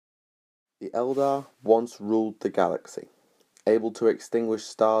The Eldar once ruled the galaxy, able to extinguish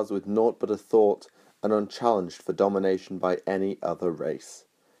stars with naught but a thought and unchallenged for domination by any other race.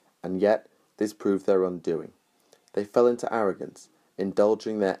 And yet, this proved their undoing. They fell into arrogance,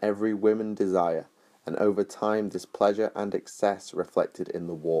 indulging their every whim and desire, and over time this pleasure and excess reflected in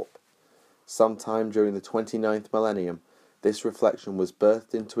the warp. Sometime during the 29th millennium, this reflection was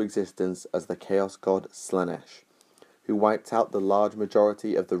birthed into existence as the chaos god Slaanesh, who wiped out the large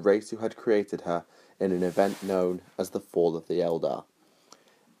majority of the race who had created her in an event known as the Fall of the Eldar.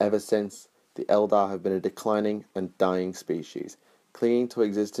 Ever since, the Eldar have been a declining and dying species, clinging to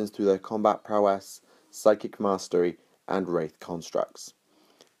existence through their combat prowess, psychic mastery, and wraith constructs.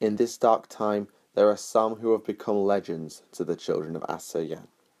 In this dark time, there are some who have become legends to the children of Aser.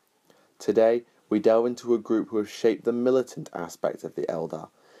 Today, we delve into a group who have shaped the militant aspect of the Eldar,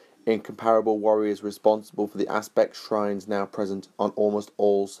 incomparable warriors responsible for the aspect shrines now present on almost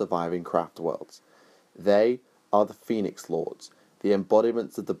all surviving craft worlds. They are the Phoenix Lords, the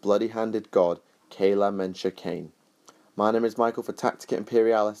embodiments of the bloody-handed god Kaela Mensha Khaine. My name is Michael for Tactica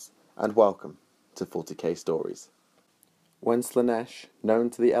Imperialis, and welcome to 40k Stories. When Slaanesh,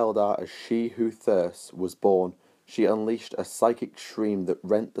 known to the Eldar as She Who Thirsts, was born, she unleashed a psychic stream that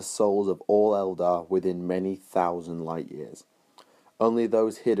rent the souls of all Eldar within many thousand light years. Only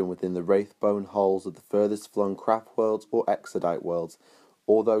those hidden within the wraithbone holes of the furthest flung craft worlds or exodite worlds,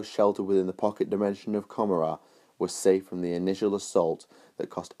 or those sheltered within the pocket dimension of Comora, were safe from the initial assault that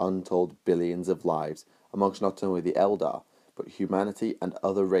cost untold billions of lives amongst not only the Eldar, but humanity and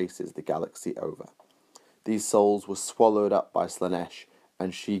other races the galaxy over. These souls were swallowed up by Slaanesh,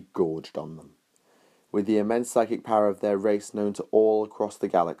 and she gorged on them. With the immense psychic power of their race known to all across the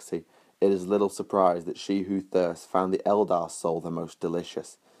galaxy, it is little surprise that She Who Thirsts found the Eldar soul the most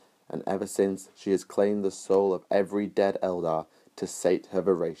delicious, and ever since she has claimed the soul of every dead Eldar to sate her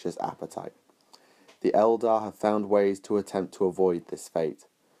voracious appetite. The Eldar have found ways to attempt to avoid this fate.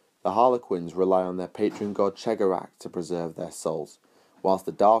 The Harlequins rely on their patron god Chegarak to preserve their souls, whilst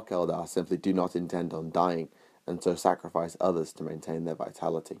the Dark Eldar simply do not intend on dying, and so sacrifice others to maintain their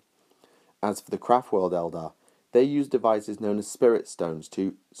vitality. As for the Craftworld Eldar, they use devices known as Spirit Stones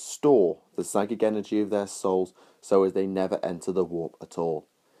to store the psychic energy of their souls so as they never enter the warp at all.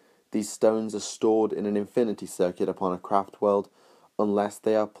 These stones are stored in an infinity circuit upon a craft world unless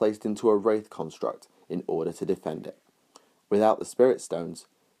they are placed into a wraith construct in order to defend it. Without the Spirit Stones,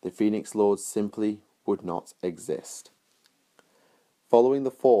 the Phoenix Lords simply would not exist. Following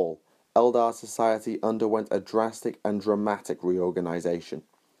the fall, Eldar society underwent a drastic and dramatic reorganization.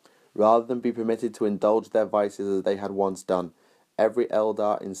 Rather than be permitted to indulge their vices as they had once done, every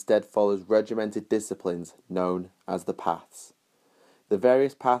Eldar instead follows regimented disciplines known as the Paths. The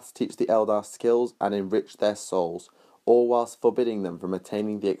various paths teach the Eldar skills and enrich their souls, all whilst forbidding them from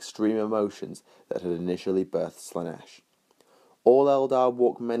attaining the extreme emotions that had initially birthed Slaanesh. All Eldar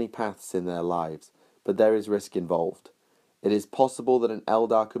walk many paths in their lives, but there is risk involved. It is possible that an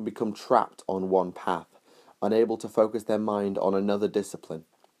Eldar can become trapped on one path, unable to focus their mind on another discipline.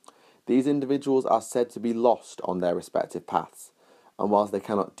 These individuals are said to be lost on their respective paths, and whilst they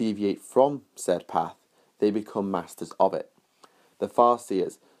cannot deviate from said path, they become masters of it. The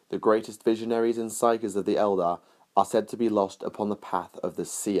Farseers, the greatest visionaries and psychers of the Eldar, are said to be lost upon the path of the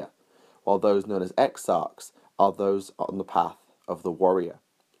Seer, while those known as Exarchs are those on the path of the Warrior.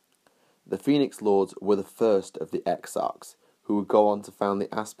 The Phoenix Lords were the first of the Exarchs, who would go on to found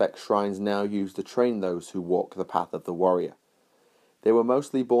the aspect shrines now used to train those who walk the path of the Warrior. They were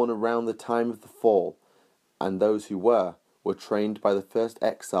mostly born around the time of the fall, and those who were trained by the first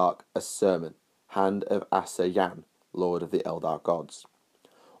Exarch Aserman, Hand of Aser, Lord of the Eldar gods.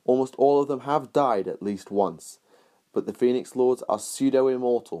 Almost all of them have died at least once, but the Phoenix Lords are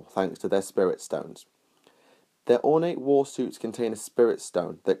pseudo-immortal thanks to their Spirit Stones. Their ornate war suits contain a Spirit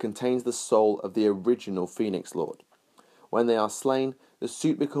Stone that contains the soul of the original Phoenix Lord. When they are slain, the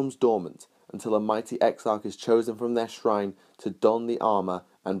suit becomes dormant, until a mighty Exarch is chosen from their shrine to don the armour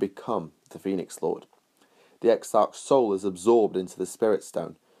and become the Phoenix Lord. The Exarch's soul is absorbed into the Spirit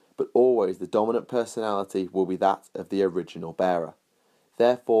Stone, but always the dominant personality will be that of the original bearer.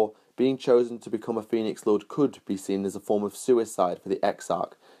 Therefore, being chosen to become a Phoenix Lord could be seen as a form of suicide for the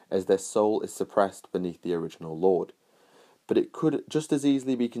Exarch, as their soul is suppressed beneath the original Lord. But it could just as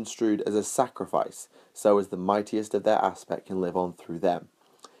easily be construed as a sacrifice, so as the mightiest of their aspect can live on through them.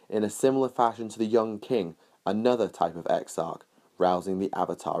 In a similar fashion to the Young King, another type of Exarch, rousing the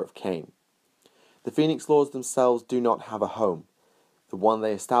avatar of Cain. The Phoenix Lords themselves do not have a home. The one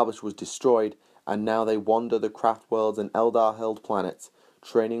they established was destroyed, and now they wander the craft worlds and Eldar-held planets,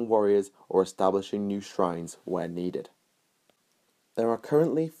 training warriors or establishing new shrines where needed. There are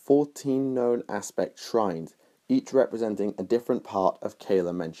currently 14 known aspect shrines, each representing a different part of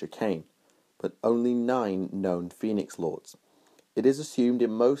Kaela Mensha Khaine, but only 9 known Phoenix Lords. It is assumed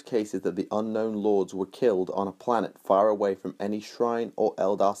in most cases that the unknown lords were killed on a planet far away from any shrine or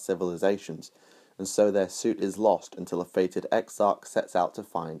Eldar civilizations, and so their suit is lost until a fated exarch sets out to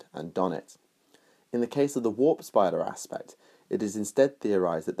find and don it. In the case of the warp spider aspect, it is instead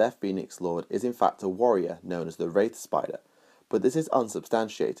theorized that their Phoenix Lord is in fact a warrior known as the Wraith Spider, but this is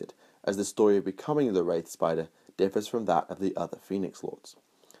unsubstantiated, as the story of becoming the Wraith Spider differs from that of the other Phoenix Lords.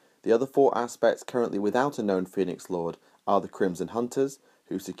 The other 4 aspects currently without a known Phoenix Lord are the Crimson Hunters,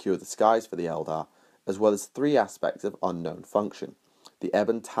 who secure the skies for the Eldar, as well as 3 aspects of unknown function, the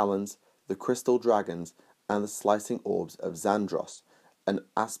Ebon Talons, the Crystal Dragons, and the Slicing Orbs of Xandros, an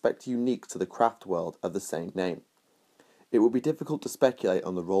aspect unique to the craft world of the same name. It would be difficult to speculate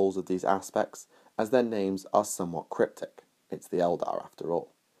on the roles of these aspects, as their names are somewhat cryptic. It's the Eldar after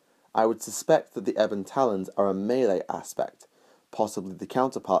all. I would suspect that the Ebon Talons are a melee aspect, possibly the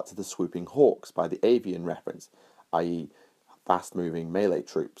counterpart to the Swooping Hawks by the Avian reference, i.e. fast-moving melee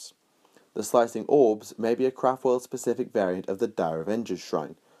troops. The Slicing Orbs may be a craftworld-specific variant of the Dire Avengers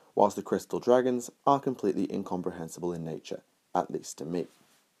Shrine, whilst the Crystal Dragons are completely incomprehensible in nature, at least to me.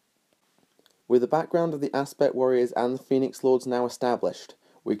 With the background of the Aspect Warriors and the Phoenix Lords now established,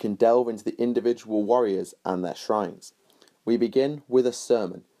 we can delve into the individual warriors and their shrines. We begin with a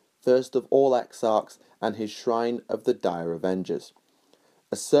sermon, first of all exarchs, and his shrine of the Dire Avengers.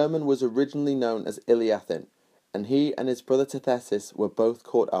 A sermon was originally known as Iliathin, and he and his brother Tethessis were both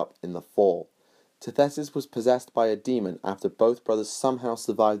caught up in the fall. Tethessis was possessed by a demon after both brothers somehow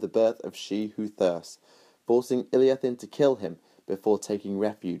survived the birth of She Who Thirsts, forcing Iliathin to kill him before taking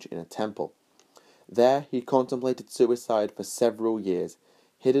refuge in a temple. There he contemplated suicide for several years,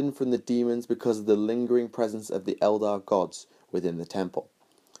 hidden from the demons because of the lingering presence of the Eldar gods within the temple.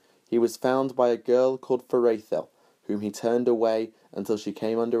 He was found by a girl called Farathel, whom he turned away until she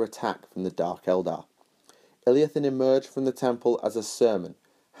came under attack from the Dark Eldar. Iliathin emerged from the temple as a sermon,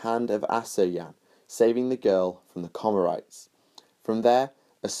 Hand of Asuryan, saving the girl from the Comorites. From there,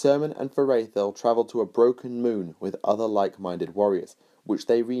 a sermon and Farathel travelled to a broken moon with other like-minded warriors, which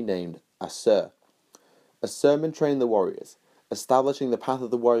they renamed Asur. A sermon trained the warriors, establishing the path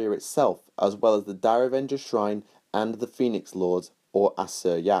of the warrior itself, as well as the Dire Avenger Shrine and the Phoenix Lords, or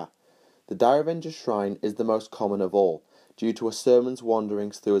Asur-Ya. The Dire Avenger Shrine is the most common of all, due to a sermon's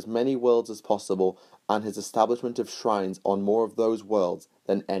wanderings through as many worlds as possible and his establishment of shrines on more of those worlds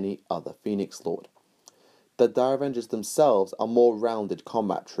than any other Phoenix Lord. The Dire Avengers themselves are more rounded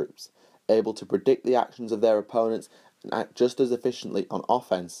combat troops, able to predict the actions of their opponents and act just as efficiently on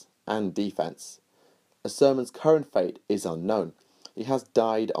offense and defense. A sermon's current fate is unknown. He has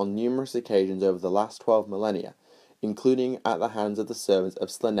died on numerous occasions over the last 12 millennia, including at the hands of the servants of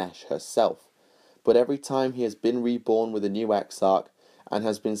Slaanesh herself, but every time he has been reborn with a new exarch and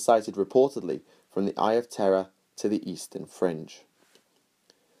has been sighted reportedly from the Eye of Terror to the Eastern Fringe.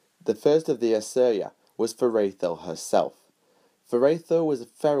 The first of the Asur-Ya was Farathel herself. Farathel was a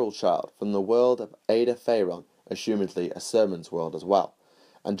feral child from the world of Ada Pharaon, assumedly a sermon's world as well,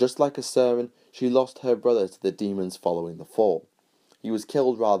 and just like a sermon, she lost her brother to the demons following the fall. He was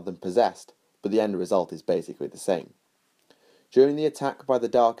killed rather than possessed, but the end result is basically the same. During the attack by the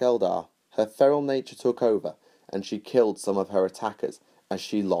Dark Eldar, her feral nature took over, and she killed some of her attackers as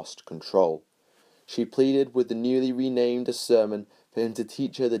she lost control. She pleaded with the newly renamed Asurman for him to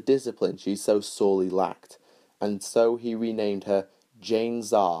teach her the discipline she so sorely lacked, and so he renamed her Jane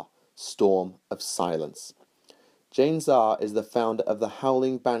Zar, Storm of Silence. Jane Zar is the founder of the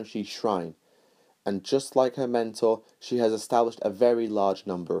Howling Banshee Shrine, and just like her mentor, she has established a very large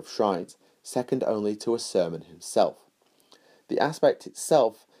number of shrines, second only to Asurman himself. The aspect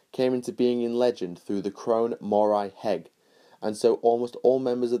itself came into being in legend through the crone Morai Heg, and so almost all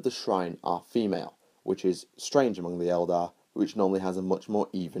members of the shrine are female, which is strange among the Eldar, which normally has a much more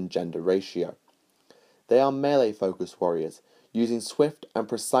even gender ratio. They are melee-focused warriors, using swift and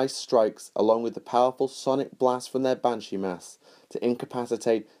precise strikes along with the powerful sonic blast from their banshee masks to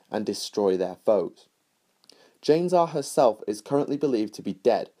incapacitate and destroy their foes. Jane Zar herself is currently believed to be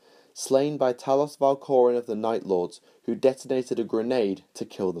dead, slain by Talos Valkorin of the Night Lords, who detonated a grenade to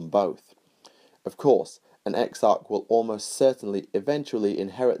kill them both. Of course, an exarch will almost certainly eventually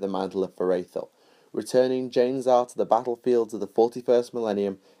inherit the mantle of Farathel, returning Jane Zar to the battlefields of the 41st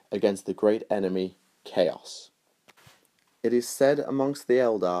millennium against the great enemy, Chaos. It is said amongst the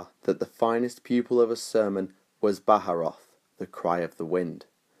Eldar that the finest pupil of Asurman was Baharoth, the Cry of the Wind.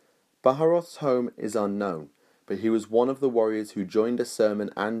 Baharoth's home is unknown, but he was one of the warriors who joined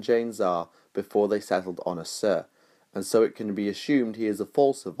Asurman and Jane Zar before they settled on Asur, and so it can be assumed he is a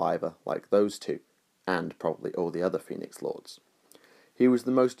full survivor like those two, and probably all the other Phoenix Lords. He was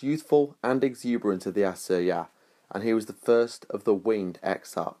the most youthful and exuberant of the Aser, and he was the first of the winged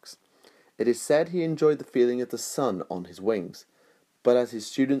Exarchs. It is said he enjoyed the feeling of the sun on his wings, but as his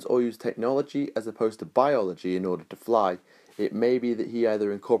students all use technology as opposed to biology in order to fly, it may be that he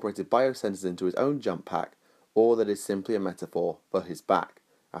either incorporated biosensors into his own jump pack, or that is simply a metaphor for his back.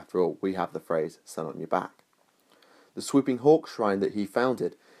 After all, we have the phrase, sun on your back. The Swooping Hawk Shrine that he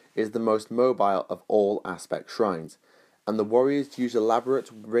founded is the most mobile of all Aspect shrines, and the warriors use elaborate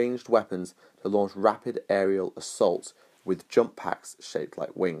ranged weapons to launch rapid aerial assaults with jump packs shaped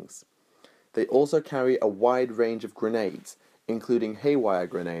like wings. They also carry a wide range of grenades, including haywire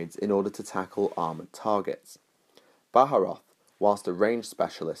grenades, in order to tackle armoured targets. Baharoth, whilst a range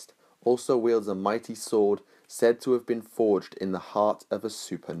specialist, also wields a mighty sword said to have been forged in the heart of a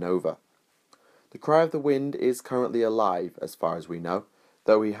supernova. The Cry of the Wind is currently alive, as far as we know,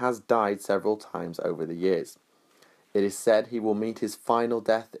 though he has died several times over the years. It is said he will meet his final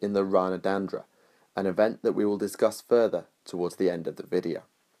death in the Rana Dandra, an event that we will discuss further towards the end of the video.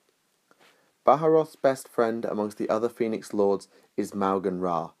 Baharoth's best friend amongst the other Phoenix Lords is Maugan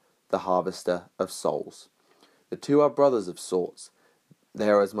Ra, the Harvester of Souls. The two are brothers of sorts. They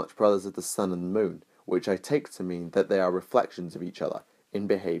are as much brothers as the sun and the moon, which I take to mean that they are reflections of each other in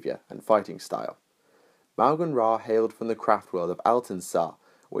behaviour and fighting style. Maugan Ra hailed from the craft world of Altensar,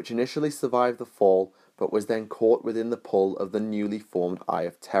 which initially survived the fall but was then caught within the pull of the newly formed Eye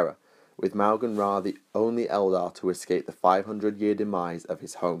of Terror, with Maugan Ra the only Eldar to escape the 500-year demise of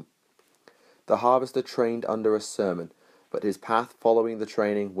his home. The Harvester trained under a sermon, but his path following the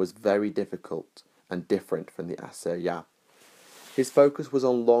training was very difficult and different from the Aser. His focus was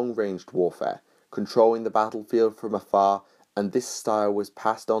on long-ranged warfare, controlling the battlefield from afar, and this style was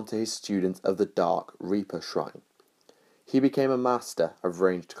passed on to his students of the Dark Reaper Shrine. He became a master of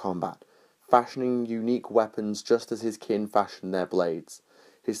ranged combat, fashioning unique weapons just as his kin fashioned their blades.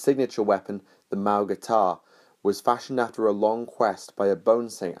 His signature weapon, the Maugatar, was fashioned after a long quest by a bone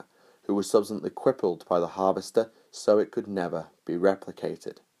singer, who was subsequently crippled by the Harvester, so it could never be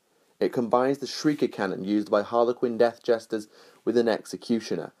replicated. It combines the Shrieker cannon used by Harlequin Death Jesters with an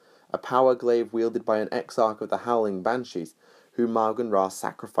Executioner, a power glaive wielded by an Exarch of the Howling Banshees, whom Maugan Ra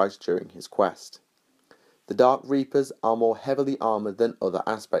sacrificed during his quest. The Dark Reapers are more heavily armoured than other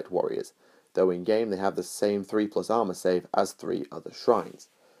Aspect Warriors, though in-game they have the same 3+ armour save as 3 other shrines,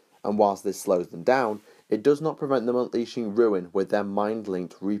 and whilst this slows them down, it does not prevent them unleashing ruin with their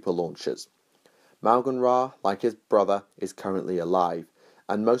mind-linked Reaper launchers. Maugan Ra, like his brother, is currently alive,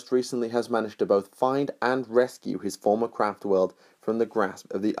 and most recently has managed to both find and rescue his former craft world from the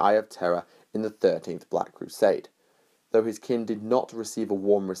grasp of the Eye of Terror in the 13th Black Crusade, though his kin did not receive a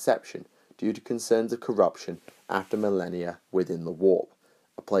warm reception due to concerns of corruption after millennia within the Warp,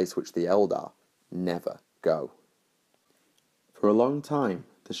 a place which the Eldar never go. For a long time,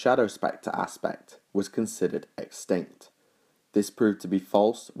 the Shadow Spectre aspect was considered extinct. This proved to be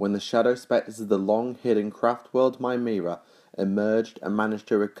false when the Shadow Spectres of the long-hidden craft world Mimera emerged and managed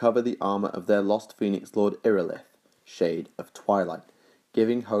to recover the armour of their lost Phoenix Lord Irilith, Shade of Twilight,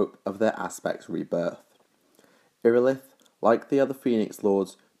 giving hope of their aspect's rebirth. Irilith, like the other Phoenix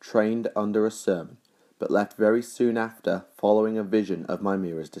Lords, trained under a sermon, but left very soon after following a vision of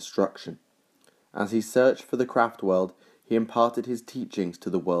Mimera's destruction. As he searched for the craft world, he imparted his teachings to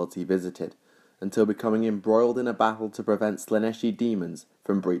the worlds he visited, until becoming embroiled in a battle to prevent Slaneshi demons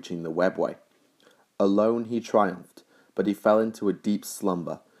from breaching the webway. Alone he triumphed, but he fell into a deep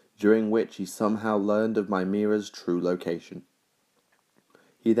slumber, during which he somehow learned of Mimera's true location.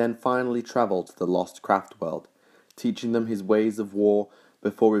 He then finally travelled to the lost craft world, teaching them his ways of war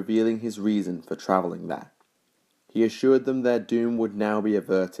before revealing his reason for travelling there. He assured them their doom would now be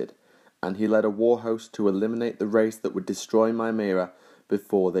averted, and he led a war host to eliminate the race that would destroy Mimera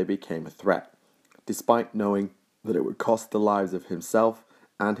before they became a threat, despite knowing that it would cost the lives of himself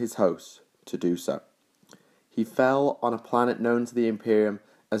and his hosts to do so. He fell on a planet known to the Imperium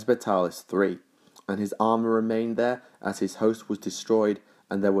as Betalis III, and his armour remained there as his host was destroyed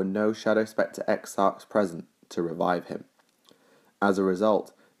and there were no Shadow Spectre Exarchs present to revive him. As a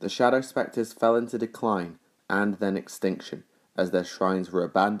result, the Shadow Spectres fell into decline and then extinction, as their shrines were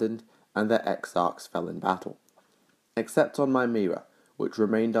abandoned and their Exarchs fell in battle. Except on Mimera, which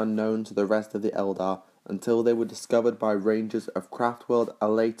remained unknown to the rest of the Eldar until they were discovered by rangers of Craftworld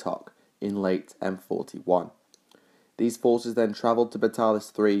Alatok in late M41. These forces then travelled to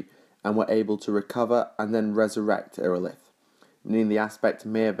Betalis III and were able to recover and then resurrect Irilith, meaning the aspect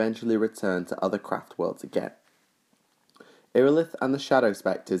may eventually return to other Craftworlds again. Irilith and the Shadow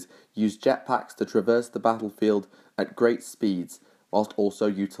Spectres used jetpacks to traverse the battlefield at great speeds whilst also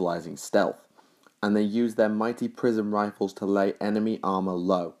utilising stealth, and they use their mighty prism rifles to lay enemy armour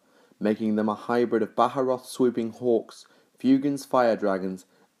low, making them a hybrid of Baharoth's swooping hawks, Fugin's fire dragons,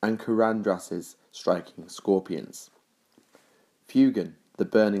 and Kurandras's striking scorpions. Fugin, the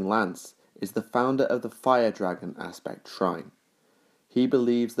Burning Lance, is the founder of the Fire Dragon Aspect Shrine. He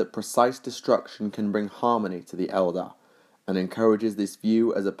believes that precise destruction can bring harmony to the Eldar, and encourages this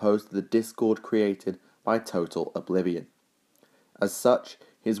view as opposed to the discord created by total oblivion. As such,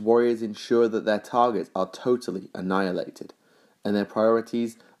 his warriors ensure that their targets are totally annihilated, and their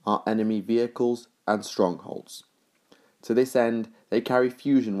priorities are enemy vehicles and strongholds. To this end, they carry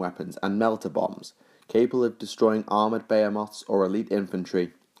fusion weapons and melter bombs, capable of destroying armoured behemoths or elite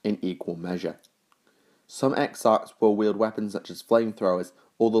infantry in equal measure. Some exarchs will wield weapons such as flamethrowers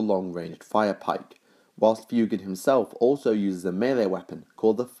or the long-ranged fire pike, whilst Fugin himself also uses a melee weapon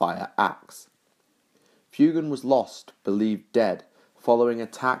called the Fire Axe. Fugin was lost, believed dead, following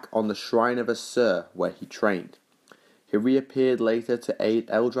attack on the Shrine of Asur where he trained. He reappeared later to aid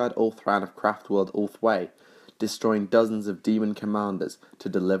Eldrad Ulthran of Craftworld Ulthwé, destroying dozens of demon commanders to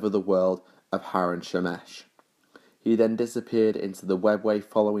deliver the world of Haran Shemesh. He then disappeared into the webway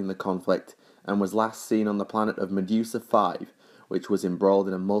following the conflict, and was last seen on the planet of Medusa 5, which was embroiled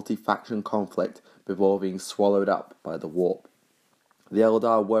in a multi-faction conflict before being swallowed up by the warp. The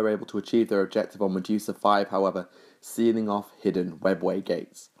Eldar were able to achieve their objective on Medusa 5, however, sealing off hidden webway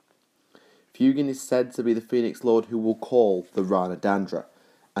gates. Fugin is said to be the Phoenix Lord who will call the Rana Dandra,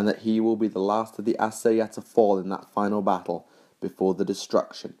 and that he will be the last of the Aseya to fall in that final battle before the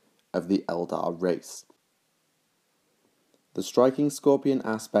destruction of the Eldar race. The striking scorpion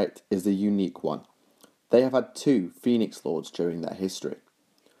aspect is a unique one. They have had 2 Phoenix Lords during their history.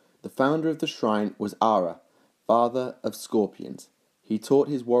 The founder of the shrine was Ara, father of scorpions. He taught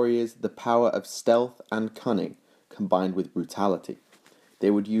his warriors the power of stealth and cunning, combined with brutality. They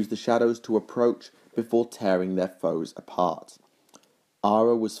would use the shadows to approach before tearing their foes apart.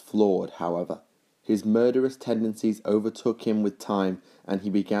 Ara was flawed, however. His murderous tendencies overtook him with time, and he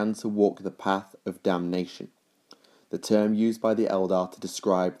began to walk the path of damnation, the term used by the Eldar to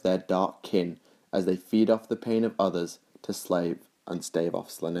describe their dark kin as they feed off the pain of others to slave and stave off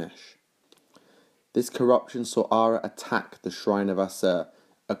Slaanesh. This corruption saw Ara attack the Shrine of Asur,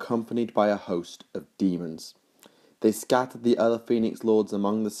 accompanied by a host of demons. They scattered the other Phoenix Lords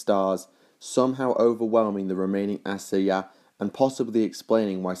among the stars, somehow overwhelming the remaining Aseya and possibly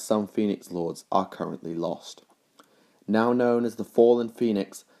explaining why some Phoenix Lords are currently lost. Now known as the Fallen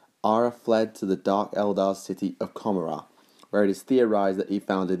Phoenix, Ara fled to the Dark Eldar's city of Commorragh, where it is theorized that he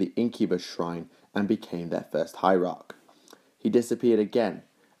founded the Incubus Shrine and became their first hierarch. He disappeared again,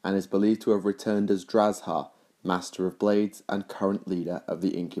 and is believed to have returned as Drazhar, Master of Blades and current leader of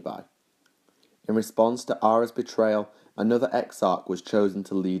the Incubi. In response to Ara's betrayal, another exarch was chosen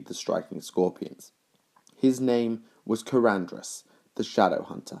to lead the Striking Scorpions. His name was Kurandras, the Shadow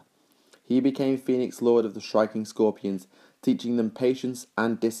Hunter. He became Phoenix Lord of the Striking Scorpions, teaching them patience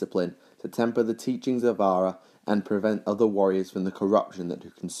and discipline to temper the teachings of Ara and prevent other warriors from the corruption that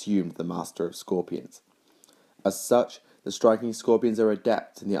had consumed the Master of Scorpions. As such, the Striking Scorpions are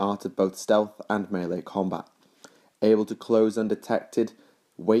adept in the art of both stealth and melee combat, able to close undetected,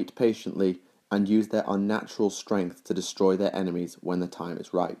 wait patiently, and use their unnatural strength to destroy their enemies when the time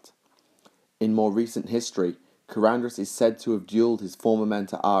is right. In more recent history, Kurandras is said to have duelled his former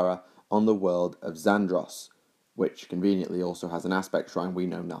mentor Ara on the world of Xandros, which conveniently also has an aspect shrine we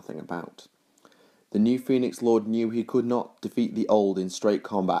know nothing about. The new Phoenix Lord knew he could not defeat the old in straight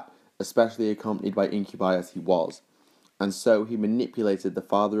combat, especially accompanied by Incubi as he was, and so he manipulated the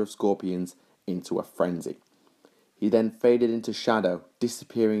Father of Scorpions into a frenzy. He then faded into shadow,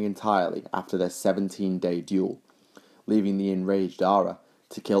 disappearing entirely after their 17-day duel, leaving the enraged Ara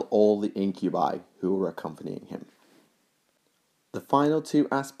to kill all the Incubi who were accompanying him. The final 2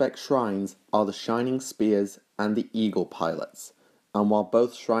 aspect shrines are the Shining Spears and the Eagle Pilots, and while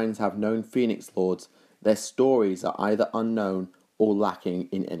both shrines have known Phoenix Lords, their stories are either unknown or lacking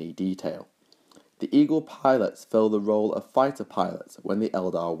in any detail. The Eagle Pilots fill the role of fighter pilots when the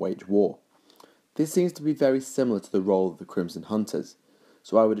Eldar wage war. This seems to be very similar to the role of the Crimson Hunters,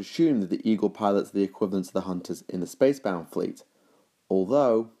 so I would assume that the Eagle Pilots are the equivalent to the Hunters in the Spacebound fleet,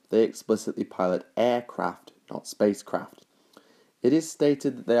 although they explicitly pilot aircraft, not spacecraft. It is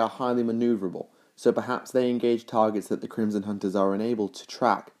stated that they are highly maneuverable, so perhaps they engage targets that the Crimson Hunters are unable to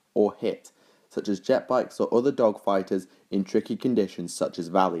track or hit, such as jet bikes or other dogfighters in tricky conditions such as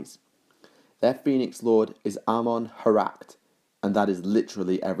valleys. Their Phoenix Lord is Amon Harakt, and that is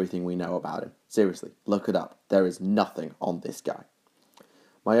literally everything we know about him. Seriously, look it up. There is nothing on this guy.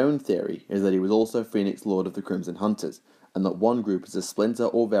 My own theory is that he was also Phoenix Lord of the Crimson Hunters, and that one group is a splinter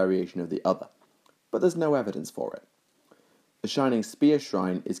or variation of the other, but there's no evidence for it. The Shining Spear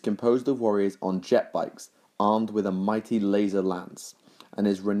Shrine is composed of warriors on jet bikes, armed with a mighty laser lance, and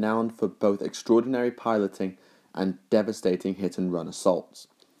is renowned for both extraordinary piloting and devastating hit-and-run assaults.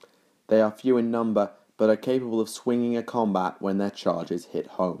 They are few in number, but are capable of swinging a combat when their charges hit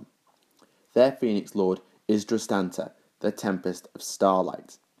home. Their Phoenix Lord is Drastanta, the Tempest of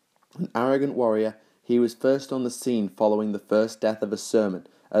Starlight. An arrogant warrior, he was first on the scene following the first death of a servant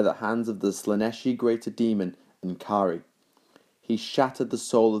at the hands of the Slaneshi Greater Demon and Kari. He shattered the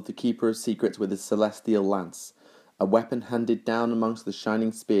soul of the Keeper of Secrets with his celestial lance, a weapon handed down amongst the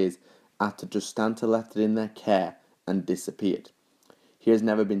shining spears after Drastanta left it in their care and disappeared. He has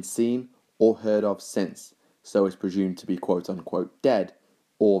never been seen or heard of since, so is presumed to be quote-unquote dead,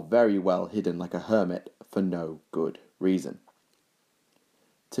 or very well hidden like a hermit for no good reason.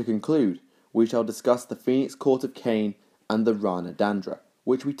 To conclude, we shall discuss the Phoenix Court of Khaine and the Rana Dandra,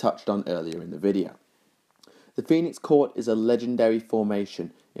 which we touched on earlier in the video. The Phoenix Court is a legendary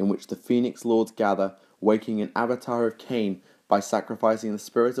formation in which the Phoenix Lords gather, waking an avatar of Khaine by sacrificing the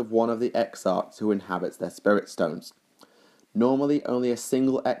spirit of one of the Exarchs who inhabits their spirit stones. Normally, only a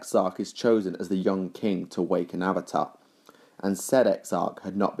single Exarch is chosen as the young king to wake an avatar, and said Exarch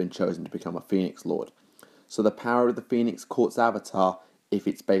had not been chosen to become a Phoenix Lord. So the power of the Phoenix Court's avatar, if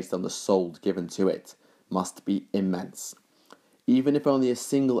it's based on the souls given to it, must be immense. Even if only a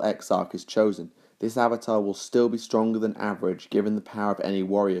single Exarch is chosen, this avatar will still be stronger than average given the power of any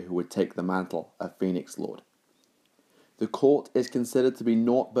warrior who would take the mantle of Phoenix Lord. The court is considered to be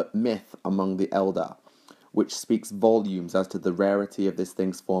naught but myth among the Eldar, which speaks volumes as to the rarity of this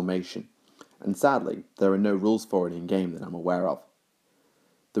thing's formation, and sadly, there are no rules for it in-game that I'm aware of.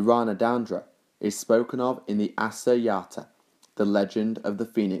 The Rana Dandra is spoken of in the Asa Yata, the legend of the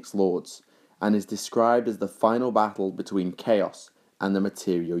Phoenix Lords, and is described as the final battle between chaos and the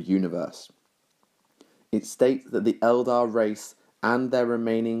material universe. It states that the Eldar race and their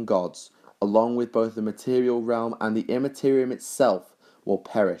remaining gods, along with both the material realm and the immaterium itself, will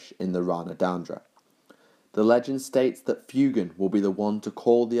perish in the Rana Dandra. The legend states that Fugan will be the one to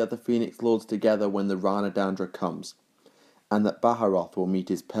call the other Phoenix Lords together when the Rana Dandra comes, and that Baharoth will meet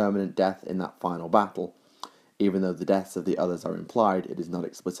his permanent death in that final battle. Even though the deaths of the others are implied, it is not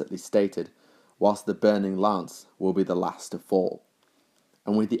explicitly stated, whilst the Burning Lance will be the last to fall.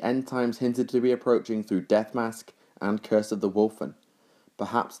 And with the end times hinted to be approaching through Deathmask and Curse of the Wolfen,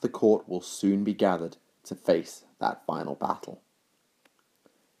 perhaps the court will soon be gathered to face that final battle.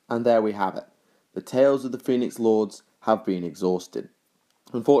 And there we have it. The tales of the Phoenix Lords have been exhausted.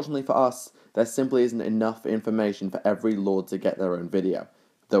 Unfortunately for us, there simply isn't enough information for every Lord to get their own video,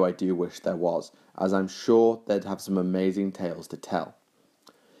 though I do wish there was, as I'm sure they'd have some amazing tales to tell.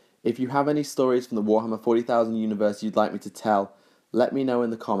 If you have any stories from the Warhammer 40,000 universe you'd like me to tell, let me know in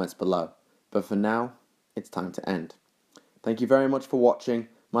the comments below. But for now, it's time to end. Thank you very much for watching.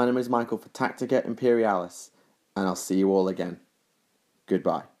 My name is Michael for Tactica Imperialis, and I'll see you all again.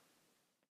 Goodbye.